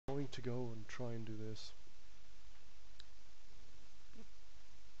need to go and try and do this.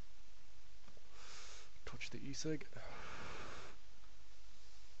 Touch the e-cig.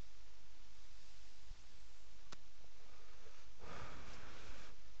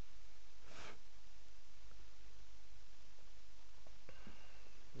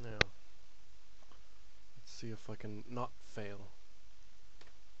 Now, let's see if I can not fail.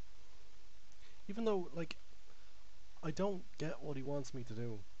 Even though, like, I don't get what he wants me to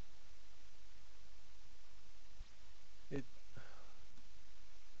do.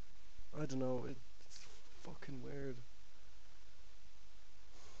 I don't know, it's fucking weird.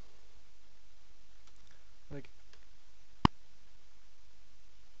 Like,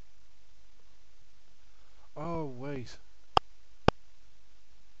 oh wait.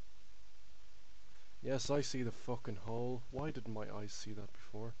 Yes, I see the fucking hole. Why didn't my eyes see that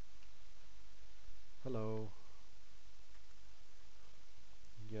before? Hello.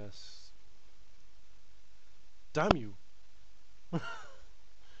 Yes. Damn you!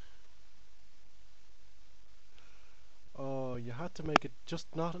 Oh, you had to make it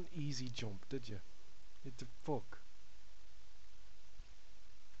just not an easy jump, did you? It's a fuck.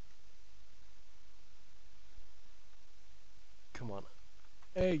 Come on.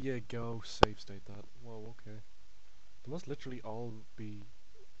 There you go. Save state that. Whoa, okay. They must literally all be,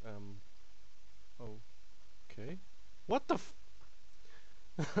 okay. What the f-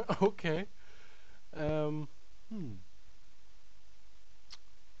 Okay. Um, hmm.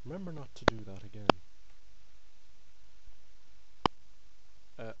 Remember not to do that again.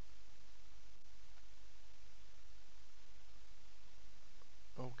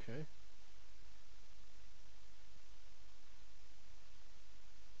 Okay.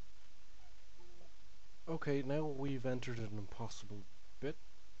 Okay, now we've entered an impossible bit.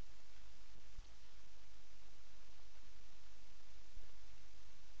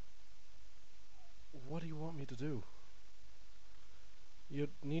 What do you want me to do? You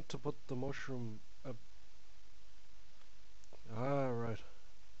need to put the mushroom up. Ah, right.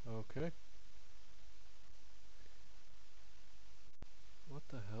 Okay. What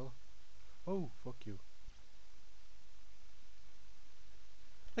the hell? Oh, fuck you.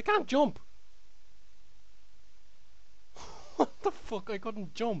 I can't jump! What the fuck? I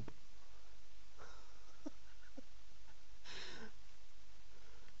couldn't jump.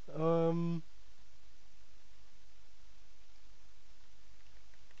 I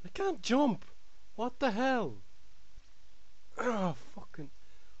can't jump! What the hell? Ah, fucking.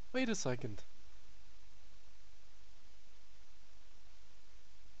 Wait a second.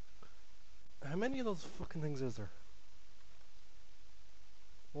 How many of those fucking things is there?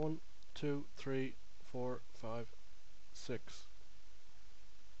 1, 2, 3, 4, 5, 6.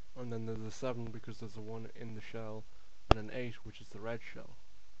 And then there's a 7 because there's a 1 in the shell, and an 8 which is the red shell.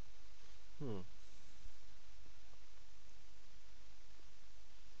 I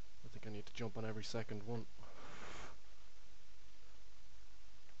think I need to jump on every second one.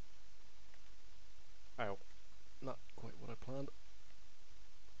 Ow. Not quite what I planned.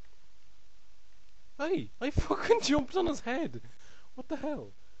 Hey! I fucking jumped on his head! What the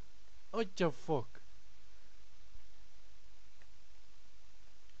hell? Oh, you fuck.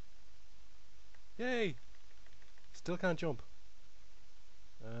 Yay! Still can't jump.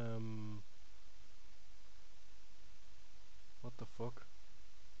 What the fuck?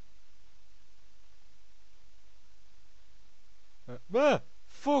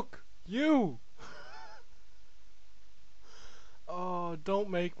 Fuck you! Oh, don't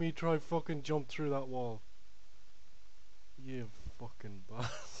make me try fucking jump through that wall. You fucking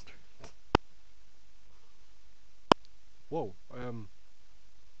bastard. Whoa,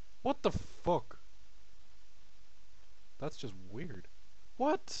 what the fuck? That's just weird.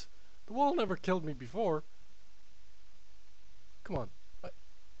 What? The wall never killed me before. Come on.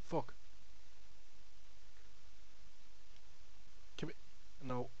 Fuck. Come here.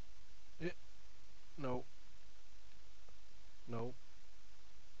 No. No. No.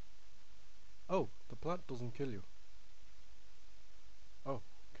 Oh, the plant doesn't kill you. Oh,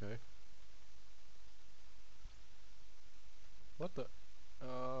 okay. What the?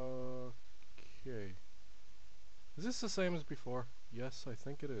 Okay. Is this the same as before? Yes, I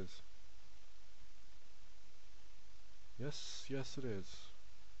think it is. Yes, yes it is.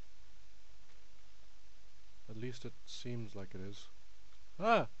 At least it seems like it is.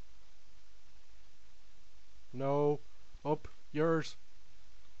 Ah! No. Up. Yours.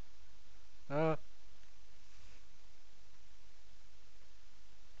 Ah.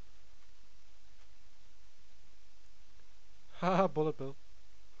 Haha, bullet bill.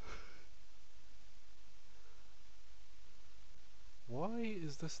 What? Why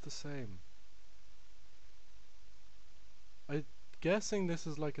is this the same? I'm guessing this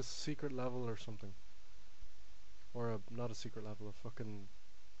is like a secret level or something. Or not a secret level, a fucking...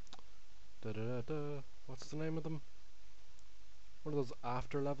 Da da da da. What's the name of them? One of those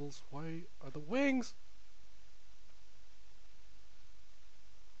after levels. Why are the wings?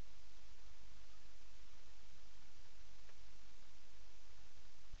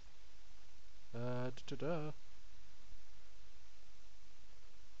 Da da da.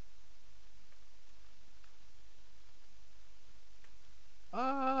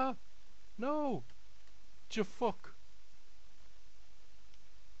 Ah! No! You fuck!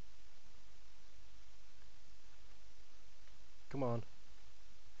 Come on.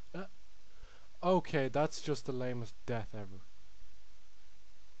 Okay, that's just the lamest death ever.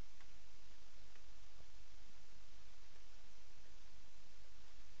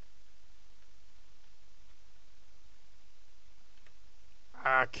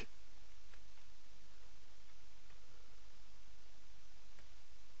 Ack!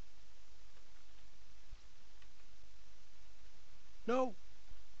 No!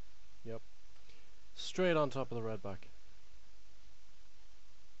 Yep. Straight on top of the red back.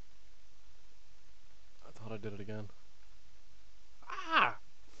 I thought I did it again. Ah!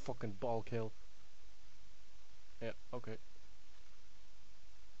 Fucking ball kill. Yeah, okay.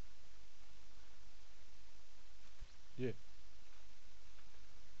 Yeah.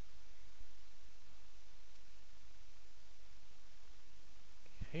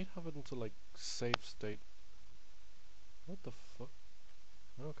 Hate having to like save state. What the fuck?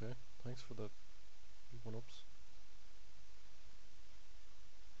 Okay, thanks for the one-ups.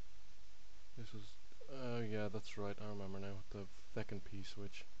 This is... yeah, that's right, I remember now. The second P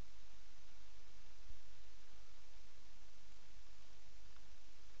switch.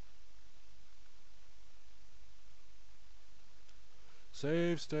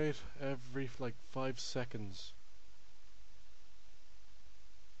 Save state every, like, 5 seconds.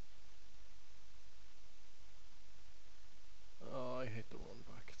 Oh, I hate the run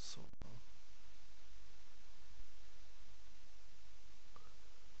back, it's so long.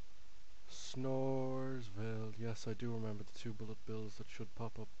 Snoresville. Yes, I do remember the 2 bullet bills that should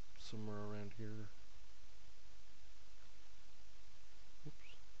pop up somewhere around here.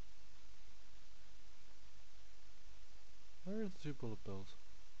 Oops. Where are the 2 bullet bills?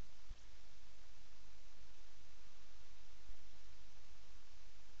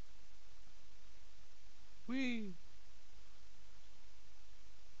 Whee!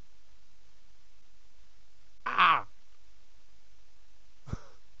 Ah!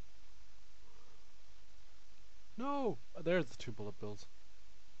 No! There's the 2 bullet bills.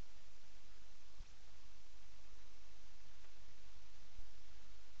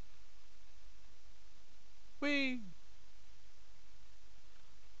 Whee!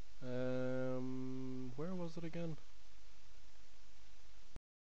 Where was it again?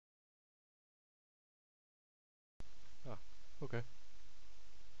 Ah, okay.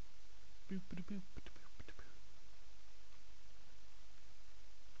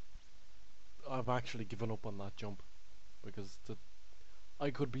 I've actually given up on that jump because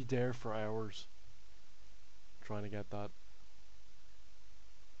I could be there for hours trying to get that.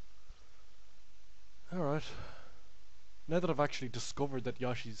 Alright. Now that I've actually discovered that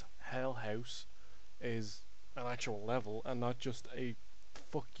Yoshi's Hell House is an actual level and not just a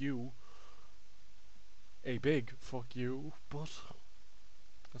fuck you, a big fuck you, but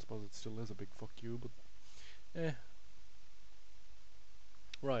I suppose it still is a big fuck you, but eh.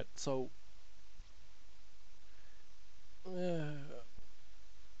 Right, so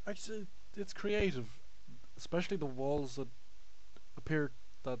actually it's creative, especially the walls that appear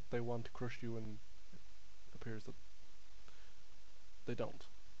that they want to crush you and it appears that they don't.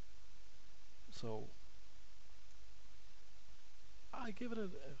 So I give it a...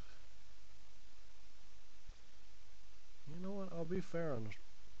 You know what? I'll be fair on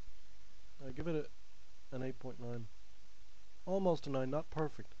it. I give it an 8.9. Almost a 9, not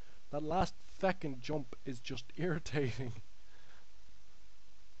perfect. That last second jump is just irritating.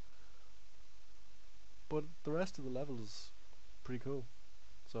 But the rest of the level is pretty cool.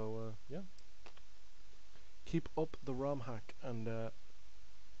 So, yeah. Keep up the Romhack and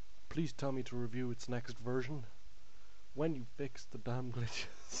please tell me to review its next version when you fix the damn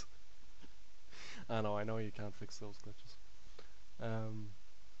glitches. I know you can't fix those glitches.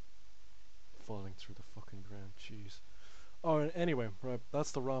 Falling through the fucking ground, jeez. Oh, anyway, right,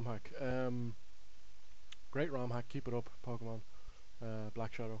 that's the Romhack. Great Romhack, keep it up, Pokemon.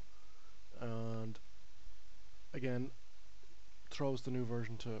 Black Shadow. And again, throws the new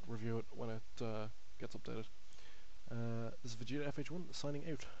version to review it when it gets updated. This is Vegeta FH1 signing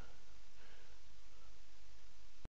out.